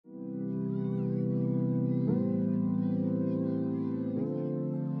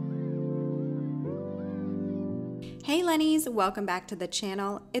Hey Lennies, welcome back to the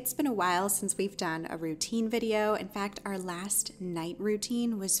channel. It's been a while since we've done a routine video. In fact, our last night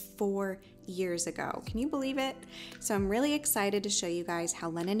routine was 4 years ago. Can you believe it? So I'm really excited to show you guys how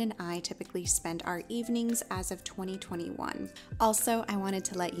Lennon and I typically spend our evenings as of 2021. Also, I wanted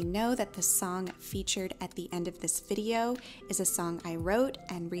to let you know that the song featured at the end of this video is a song I wrote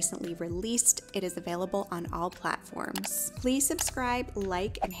and recently released. It is available on all platforms. Please subscribe,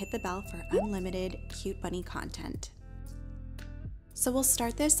 like, and hit the bell for unlimited cute bunny content. So we'll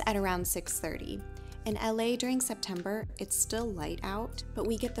start this at around 6:30. In LA during September, it's still light out, but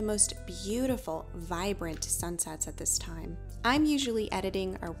we get the most beautiful, vibrant sunsets at this time. I'm usually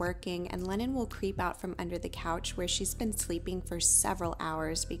editing or working, and Lennon will creep out from under the couch where she's been sleeping for several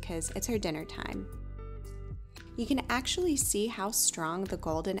hours because it's her dinner time. You can actually see how strong the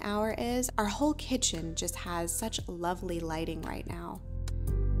golden hour is. Our whole kitchen just has such lovely lighting right now.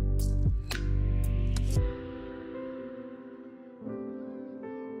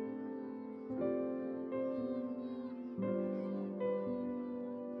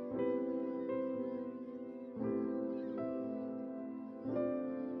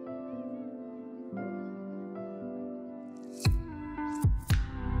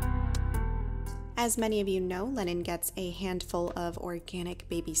 As many of you know, Lennon gets a handful of organic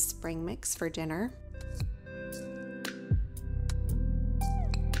baby spring mix for dinner.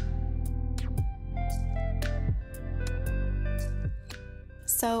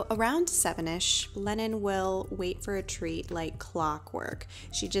 So around 7-ish, Lennon will wait for a treat like clockwork.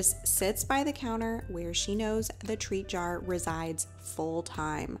 She just sits by the counter where she knows the treat jar resides full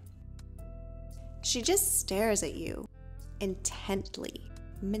time. She just stares at you intently,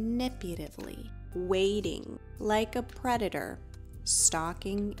 manipulatively, waiting like a predator,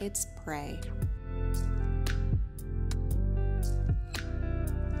 stalking its prey.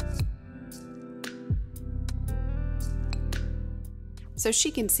 So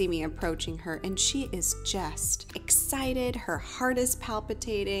she can see me approaching her and she is just excited, her heart is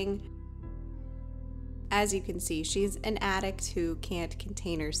palpitating. As you can see, she's an addict who can't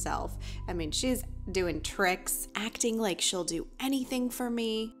contain herself. I mean, she's doing tricks, acting like she'll do anything for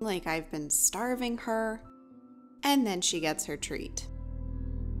me, like I've been starving her. And then she gets her treat.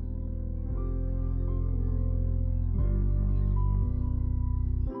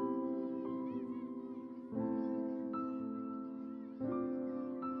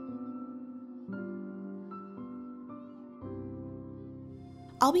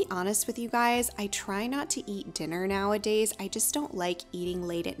 I'll be honest with you guys, I try not to eat dinner nowadays. I just don't like eating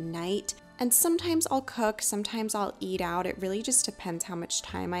late at night. And sometimes I'll cook, sometimes I'll eat out. It really just depends how much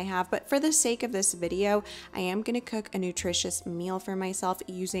time I have. But for the sake of this video, I am gonna cook a nutritious meal for myself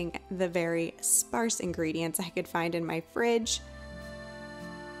using the very sparse ingredients I could find in my fridge.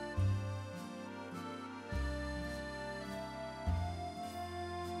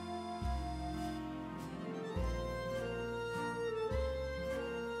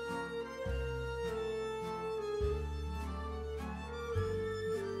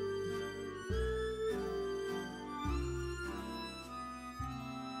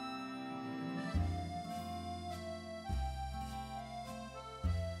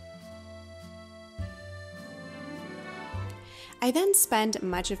 I then spend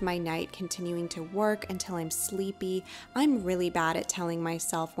much of my night continuing to work until I'm sleepy. I'm really bad at telling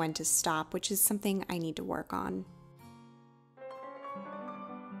myself when to stop, which is something I need to work on.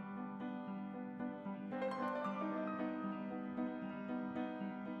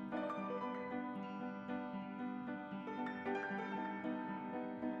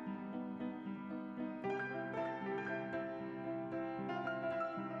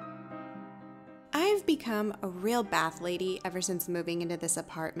 I've become a real bath lady ever since moving into this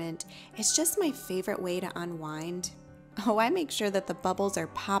apartment. It's just my favorite way to unwind. Oh, I make sure that the bubbles are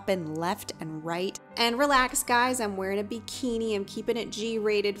popping left and right. And relax guys, I'm wearing a bikini, I'm keeping it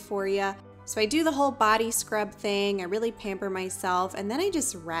G-rated for you. So I do the whole body scrub thing, I really pamper myself, and then I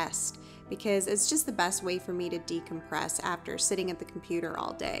just rest because it's just the best way for me to decompress after sitting at the computer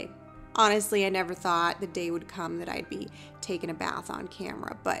all day. Honestly, I never thought the day would come that I'd be taking a bath on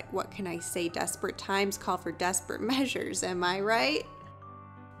camera, but what can I say? Desperate times call for desperate measures, am I right?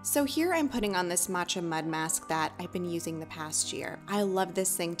 So here I'm putting on this matcha mud mask that I've been using the past year. I love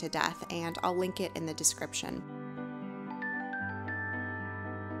this thing to death, and I'll link it in the description.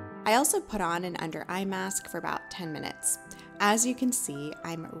 I also put on an under eye mask for about 10 minutes. As you can see,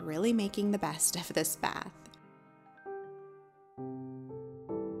 I'm really making the best of this bath.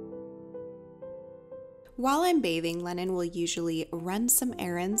 While I'm bathing, Lennon will usually run some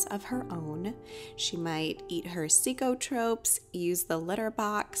errands of her own. She might eat her psychotropes, use the litter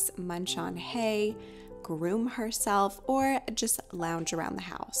box, munch on hay, groom herself or just lounge around the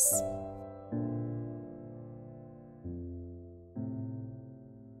house.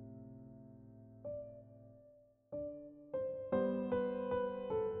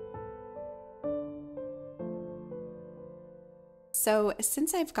 So,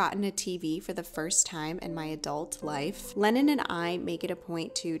 since I've gotten a TV for the first time in my adult life, Lennon and I make it a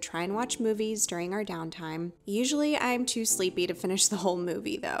point to try and watch movies during our downtime. Usually, I'm too sleepy to finish the whole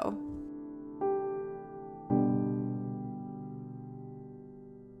movie, though.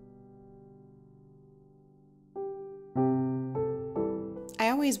 I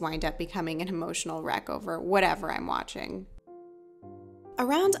always wind up becoming an emotional wreck over whatever I'm watching.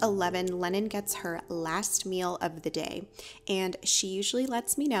 Around 11, Lennon gets her last meal of the day, and she usually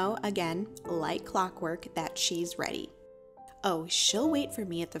lets me know, again, like clockwork, that she's ready. Oh, she'll wait for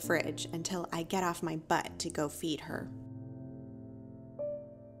me at the fridge until I get off my butt to go feed her.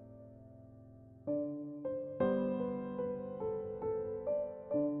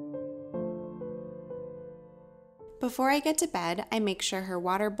 Before I get to bed, I make sure her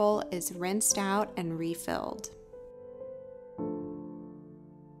water bowl is rinsed out and refilled.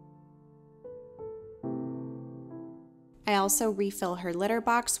 I also refill her litter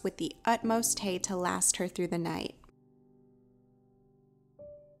box with the utmost hay to last her through the night.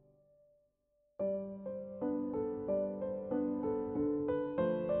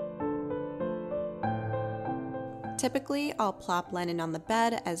 Typically, I'll plop Lennon on the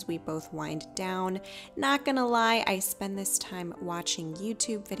bed as we both wind down. Not gonna lie, I spend this time watching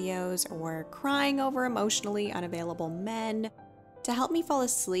YouTube videos or crying over emotionally unavailable men. To help me fall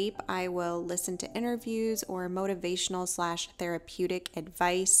asleep, I will listen to interviews or motivational/therapeutic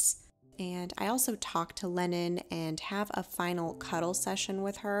advice. And I also talk to Lennon and have a final cuddle session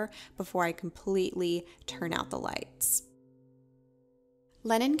with her before I completely turn out the lights.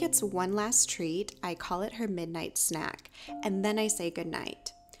 Lennon gets one last treat. I call it her midnight snack, and then I say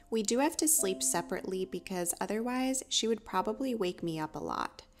goodnight. We do have to sleep separately because otherwise she would probably wake me up a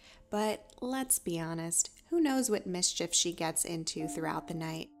lot. But let's be honest, who knows what mischief she gets into throughout the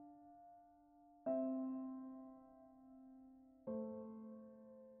night.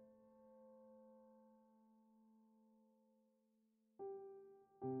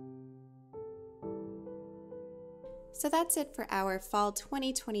 So that's it for our fall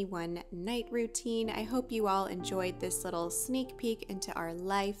 2021 night routine. I hope you all enjoyed this little sneak peek into our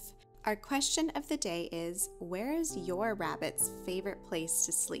life. Our question of the day is, where is your rabbit's favorite place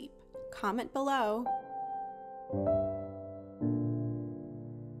to sleep? Comment below.